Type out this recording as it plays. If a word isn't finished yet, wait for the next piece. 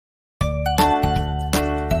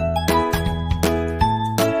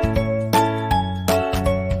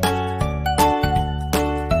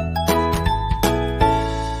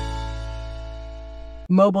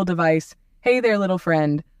mobile device. Hey there, little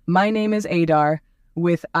friend. My name is Adar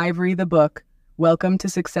with Ivrydbook. Welcome to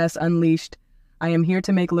Success Unleashed. I am here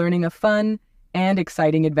to make learning a fun and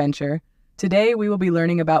exciting adventure. Today, we will be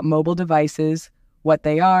learning about mobile devices, what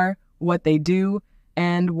they are, what they do,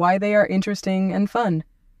 and why they are interesting and fun.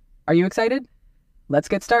 Are you excited? Let's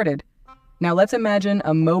get started. Now let's imagine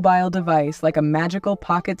a mobile device like a magical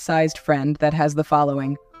pocket-sized friend that has the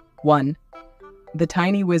following. 1. The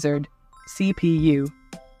tiny wizard, CPU.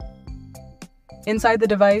 Inside the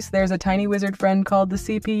device, there's a tiny wizard friend called the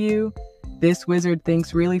CPU. This wizard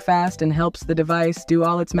thinks really fast and helps the device do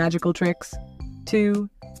all its magical tricks. 2.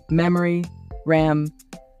 Memory, RAM.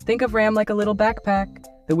 Think of RAM like a little backpack.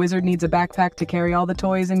 The wizard needs a backpack to carry all the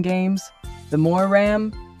toys and games. The more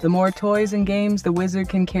RAM, the more toys and games the wizard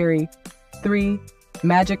can carry. 3.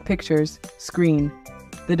 Magic pictures, screen.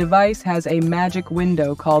 The device has a magic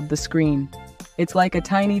window called the screen. It's like a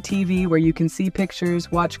tiny TV where you can see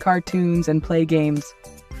pictures, watch cartoons, and play games.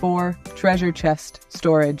 4. Treasure chest,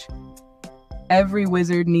 storage. Every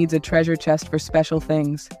wizard needs a treasure chest for special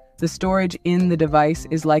things. The storage in the device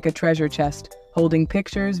is like a treasure chest, holding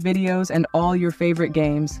pictures, videos, and all your favorite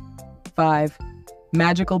games. 5.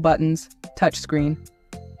 Magical buttons, touchscreen.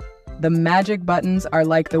 The magic buttons are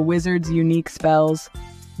like the wizard's unique spells.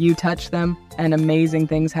 You touch them, and amazing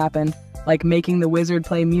things happen, like making the wizard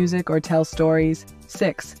play music or tell stories.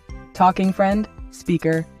 6. Talking friend,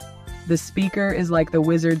 speaker. The speaker is like the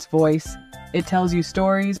wizard's voice. It tells you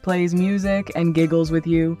stories, plays music, and giggles with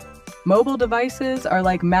you. Mobile devices are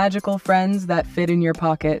like magical friends that fit in your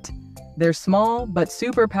pocket. They're small, but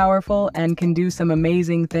super powerful and can do some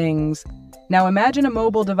amazing things. Now imagine a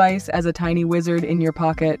mobile device as a tiny wizard in your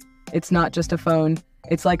pocket. It's not just a phone.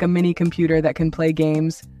 It's like a mini computer that can play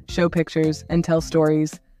games, show pictures, and tell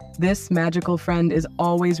stories. This magical friend is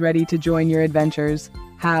always ready to join your adventures.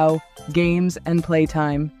 How? Games and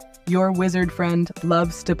playtime. Your wizard friend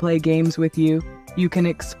loves to play games with you. You can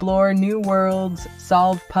explore new worlds,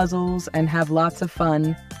 solve puzzles, and have lots of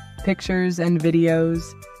fun. Pictures and videos.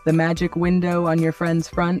 The magic window on your friend's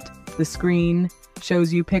front, the screen,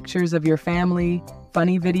 shows you pictures of your family,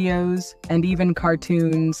 funny videos, and even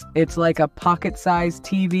cartoons. It's like a pocket-sized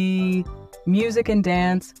TV. Music and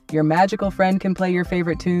dance. Your magical friend can play your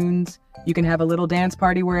favorite tunes. You can have a little dance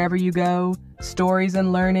party wherever you go. Stories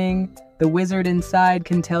and learning. The wizard inside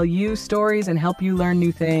can tell you stories and help you learn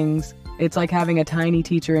new things. It's like having a tiny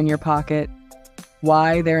teacher in your pocket.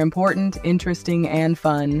 Why? They're important, interesting, and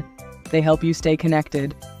fun. They help you stay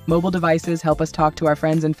connected. Mobile devices help us talk to our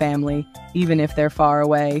friends and family, even if they're far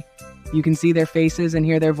away. You can see their faces and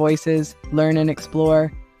hear their voices, learn and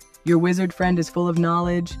explore. Your wizard friend is full of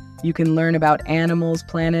knowledge. You can learn about animals,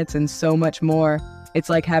 planets, and so much more. It's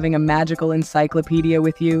like having a magical encyclopedia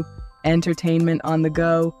with you. Entertainment on the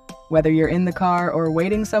go. Whether you're in the car or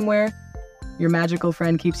waiting somewhere, your magical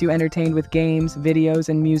friend keeps you entertained with games, videos,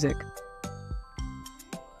 and music.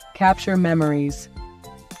 Capture memories.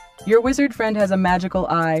 Your wizard friend has a magical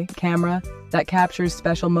eye, camera, that captures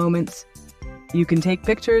special moments. You can take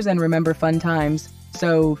pictures and remember fun times,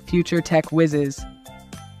 so future tech whizzes.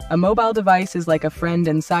 A mobile device is like a friend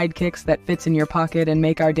and sidekicks that fits in your pocket and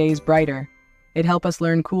make our days brighter. It helps us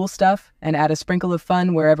learn cool stuff and add a sprinkle of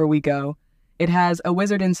fun wherever we go. It has a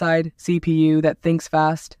wizard inside, CPU, that thinks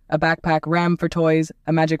fast, a backpack, RAM for toys,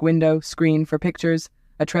 a magic window, screen for pictures,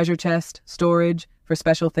 a treasure chest, storage for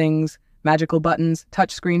special things, magical buttons,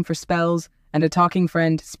 touchscreen for spells, and a talking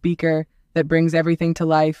friend, speaker, that brings everything to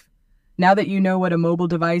life. Now that you know what a mobile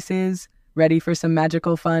device is, ready for some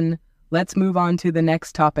magical fun, let's move on to the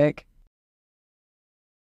next topic.